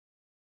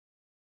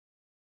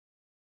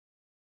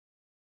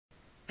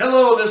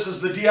Hello, this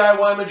is the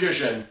DIY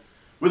Magician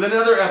with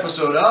another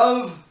episode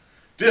of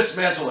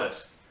Dismantle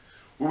It,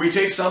 where we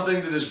take something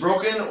that is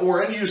broken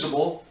or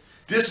unusable,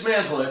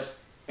 dismantle it,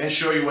 and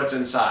show you what's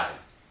inside.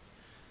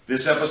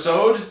 This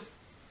episode,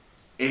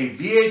 a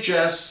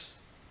VHS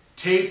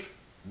Tape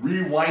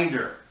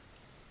Rewinder.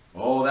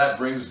 Oh, that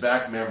brings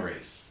back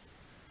memories.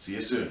 See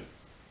you soon.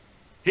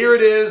 Here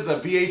it is, the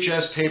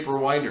VHS Tape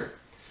Rewinder.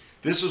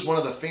 This is one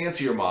of the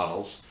fancier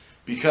models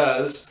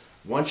because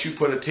once you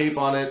put a tape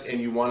on it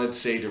and you wanted,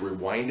 say, to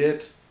rewind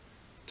it,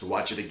 to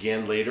watch it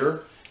again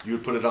later, you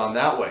would put it on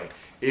that way.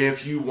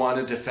 If you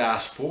wanted to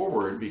fast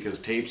forward, because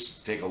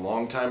tapes take a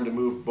long time to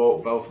move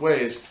both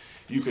ways,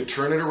 you could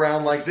turn it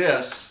around like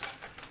this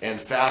and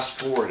fast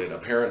forward it,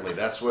 apparently.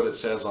 That's what it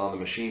says on the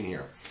machine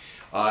here.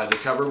 The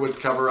cover would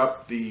cover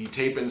up the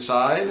tape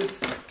inside.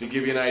 To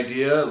give you an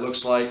idea, it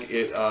looks like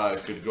it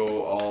could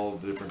go all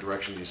the different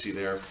directions you see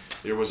there.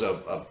 There was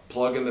a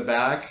plug in the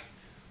back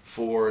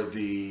for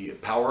the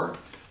power,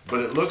 but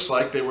it looks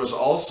like there was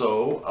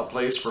also a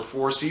place for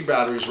 4C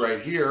batteries right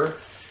here,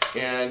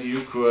 and you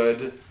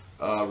could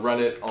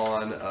run it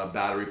on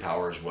battery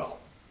power as well.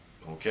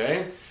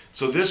 Okay,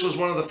 so this was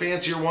one of the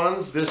fancier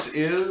ones. This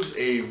is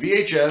a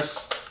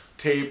VHS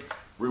Tape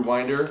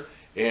Rewinder,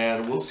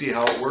 and we'll see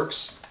how it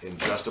works in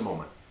just a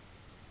moment.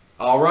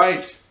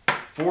 Alright,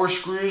 4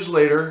 screws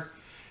later,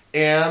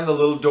 and the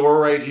little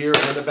door right here,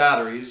 and the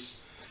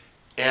batteries,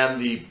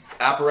 and the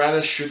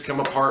apparatus should come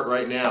apart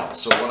right now.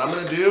 So what I'm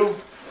going to do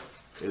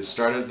is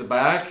start at the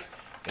back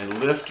and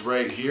lift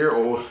right here.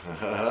 Oh,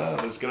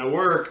 it's going to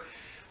work.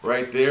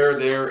 Right there,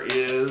 there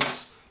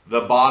is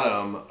the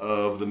bottom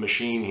of the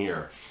machine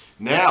here.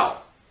 Now,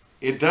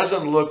 it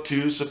doesn't look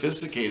too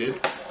sophisticated.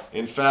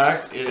 In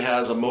fact, it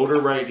has a motor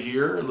right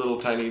here, a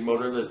little tiny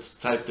motor that's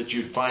the type that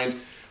you'd find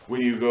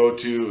when you go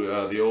to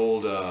the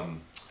old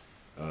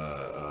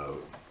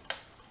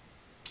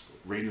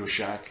Radio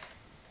Shack.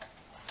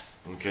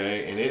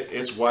 Okay, and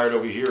it's wired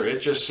over here.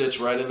 It just sits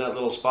right in that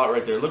little spot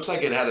right there. It looks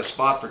like it had a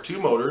spot for 2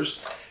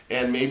 motors,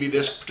 and maybe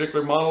this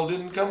particular model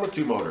didn't come with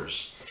 2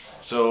 motors.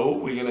 So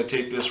we're going to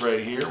take this right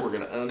here. We're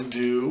going to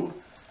undo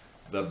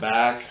the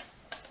back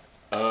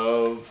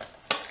of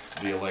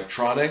the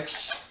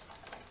electronics.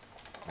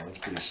 Well, that's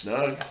pretty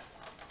snug.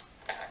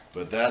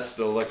 But that's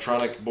the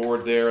electronic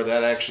board there.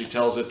 That actually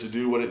tells it to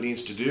do what it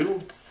needs to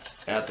do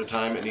at the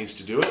time it needs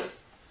to do it.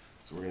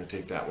 So we're going to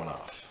take that one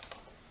off.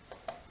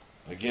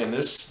 Again,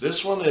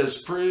 this one is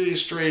pretty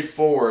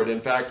straightforward. In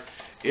fact,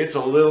 it's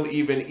a little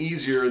even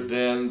easier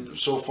than,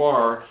 so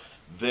far,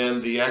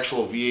 than the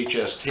actual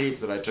VHS tape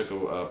that I took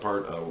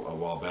apart a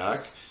while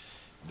back.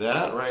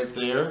 That right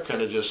there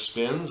kind of just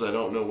spins. I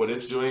don't know what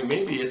it's doing.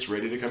 Maybe it's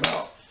ready to come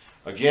out.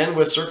 Again,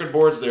 with circuit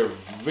boards, they're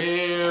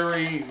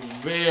very,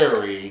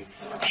 very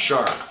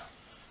sharp.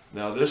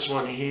 Now this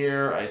one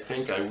here, I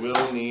think I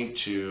will need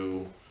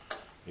to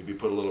maybe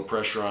put a little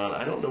pressure on.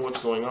 I don't know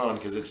what's going on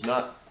because it's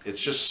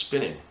just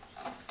spinning.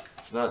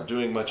 It's not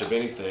doing much of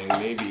anything.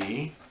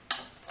 Maybe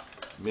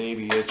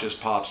it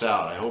just pops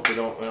out. I hope we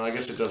don't, well, I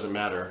guess it doesn't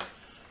matter.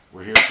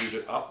 We're here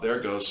to, oh, there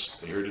it goes.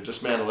 We're here to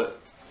dismantle it.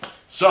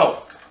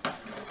 So,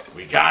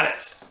 we got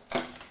it.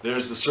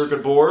 There's the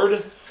circuit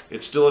board.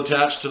 It's still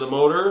attached to the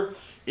motor.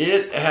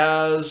 It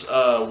has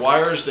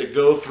wires that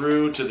go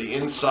through to the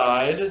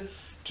inside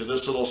to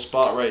this little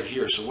spot right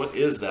here. So what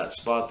is that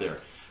spot there?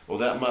 Well,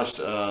 that must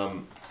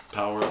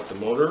power up the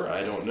motor.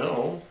 I don't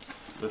know.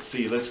 Let's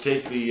see. Let's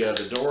take the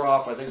door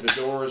off. I think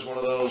the door is one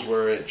of those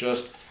where it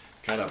just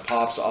kind of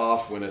pops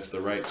off when it's the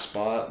right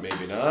spot.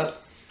 Maybe not.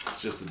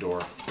 It's just the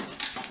door.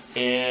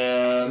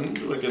 And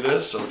look at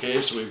this. Okay,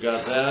 so we've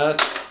got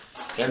that.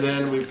 And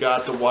then we've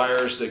got the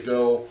wires that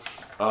go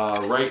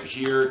right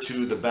here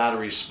to the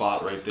battery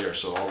spot right there.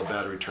 So all the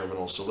battery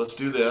terminals. So let's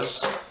do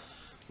this.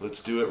 Let's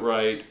do it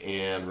right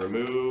and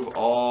remove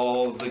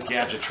all the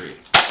gadgetry.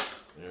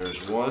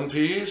 There's one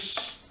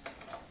piece.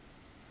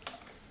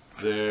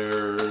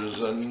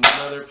 There's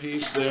another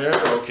piece there.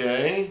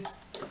 Okay.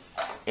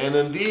 And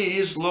then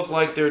these look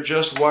like they're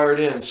just wired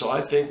in. So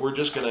I think we're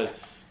just going to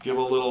give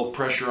a little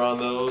pressure on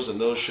those,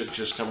 and those should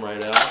just come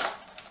right out.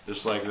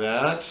 Just like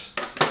that.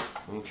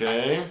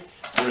 Okay.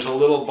 There's a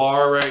little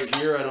bar right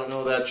here. I don't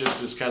know, that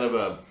just is kind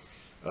of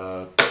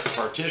a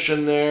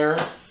partition there.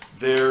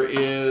 There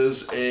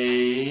is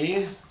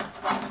a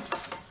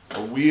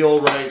wheel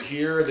right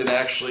here that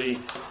actually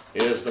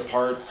is the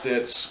part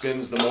that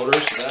spins the motor.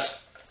 So that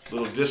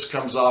little disc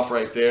comes off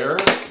right there.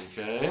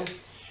 Okay.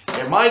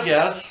 And my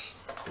guess,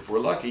 if we're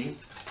lucky,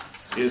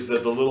 is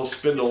that the little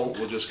spindle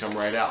will just come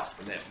right out.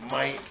 And that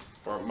might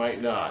or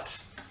might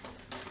not.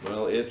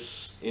 Well,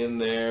 it's in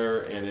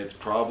there, and it's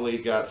probably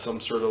got some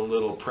sort of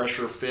little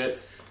pressure fit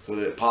so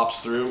that it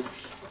pops through.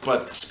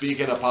 But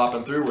speaking of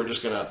popping through, we're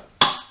just going to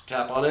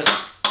tap on it.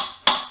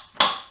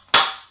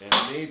 And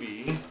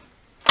maybe,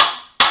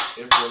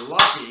 if we're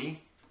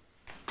lucky,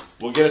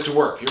 we'll get it to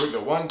work. Here we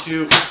go. 1,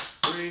 2,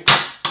 3.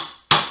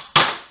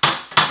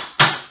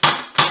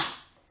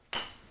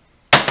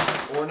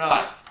 Or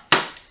not.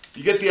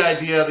 You get the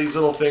idea. These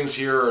little things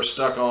here are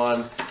stuck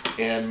on,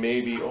 and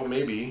maybe, oh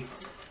maybe,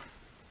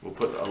 We'll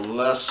put a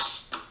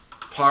less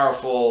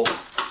powerful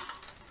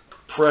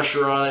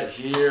pressure on it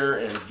here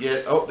and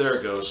get, oh, there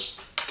it goes.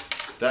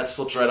 That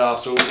slips right off,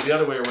 so it was the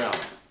other way around.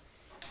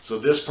 So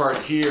this part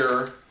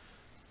here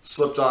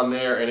slipped on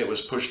there and it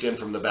was pushed in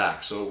from the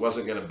back, so it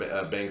wasn't going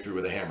to bang through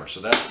with a hammer. So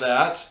that's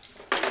that.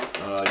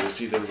 You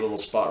see the little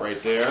spot right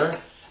there.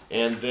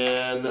 And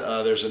then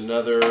there's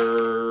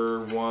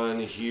another one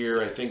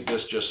here. I think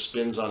this just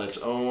spins on its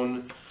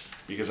own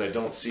because I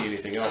don't see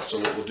anything else. So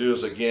what we'll do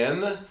is,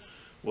 again,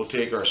 we'll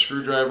take our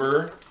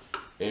screwdriver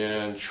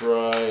and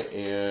try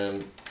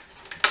and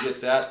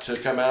get that to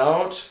come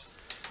out.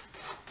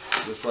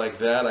 Just like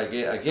that.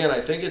 Again, I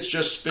think it's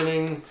just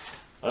spinning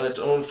on its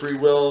own free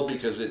will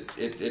because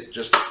it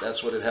just,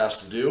 that's what it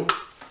has to do.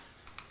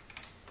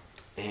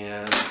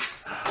 And,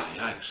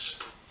 yikes.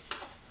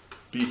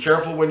 Be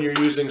careful when you're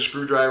using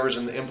screwdrivers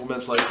and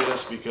implements like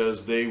this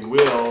because they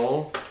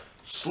will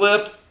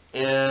slip,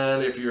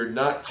 and if you're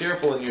not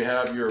careful and you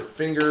have your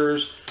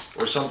fingers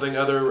or something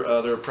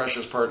other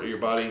precious part of your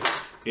body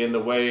in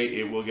the way,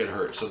 it will get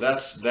hurt. So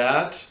that's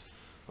that,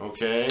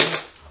 okay?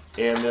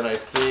 And then I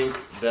think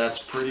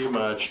that's pretty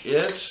much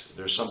it.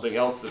 There's something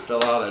else that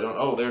fell out. I don't,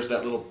 oh, there's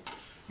that little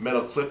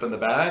metal clip in the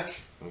back,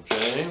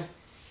 okay?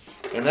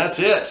 And that's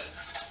it.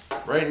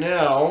 Right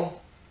now,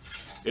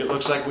 it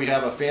looks like we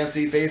have a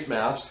fancy face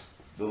mask,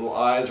 the little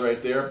eyes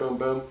right there, boom,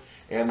 boom,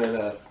 and then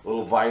a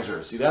little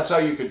visor. See, that's how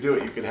you could do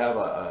it. You could have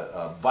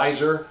a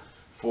visor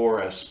for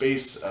a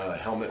space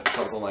helmet,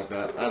 something like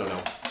that. I don't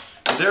know.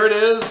 But there it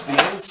is,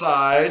 the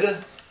inside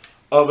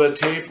of a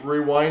tape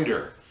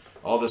rewinder.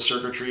 All the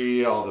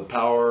circuitry, all the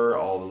power,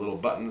 all the little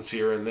buttons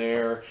here and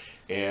there,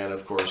 and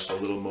of course the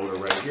little motor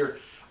right here.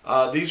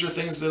 These are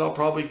things that I'll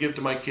probably give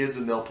to my kids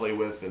and they'll play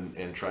with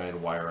and try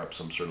and wire up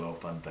some sort of little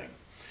fun thing.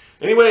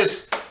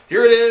 Anyways,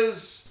 here it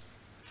is.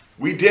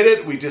 We did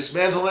it. We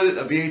dismantled it,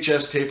 a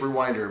VHS tape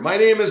rewinder. My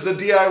name is the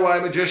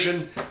DIY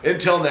Magician.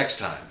 Until next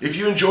time. If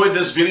you enjoyed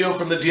this video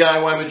from the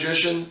DIY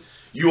Magician,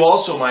 you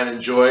also might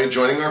enjoy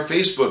joining our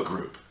Facebook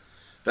group.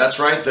 That's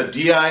right, the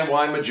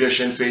DIY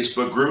Magician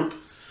Facebook group.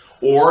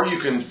 Or you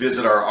can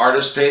visit our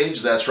artist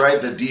page. That's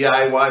right, the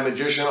DIY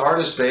Magician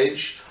artist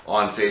page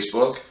on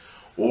Facebook.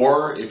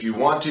 Or if you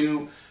want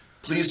to,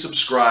 please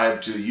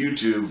subscribe to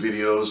YouTube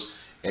videos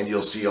and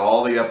you'll see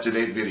all the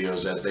up-to-date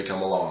videos as they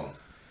come along.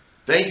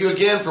 Thank you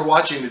again for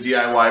watching the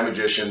DIY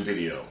Magician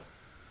video.